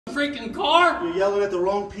freaking car? You're yelling at the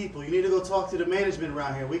wrong people. You need to go talk to the management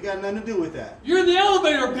around here. We got nothing to do with that. You're the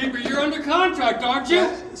elevator people. You're under contract, aren't you?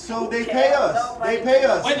 Yeah, so they pay us. They pay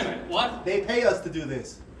us. Wait a minute, what? They pay us to do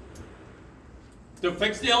this. To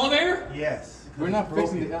fix the elevator? Yes. We're not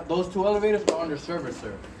fixing those two elevators are under service,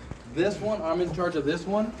 sir. This one, I'm in charge of this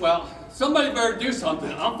one. Well, somebody better do something.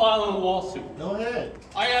 I'm filing a lawsuit. Go ahead.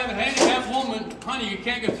 I have a handicapped woman. Honey, you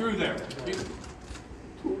can't get through there.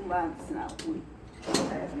 2 months now. We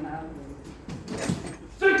have now.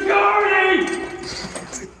 Security!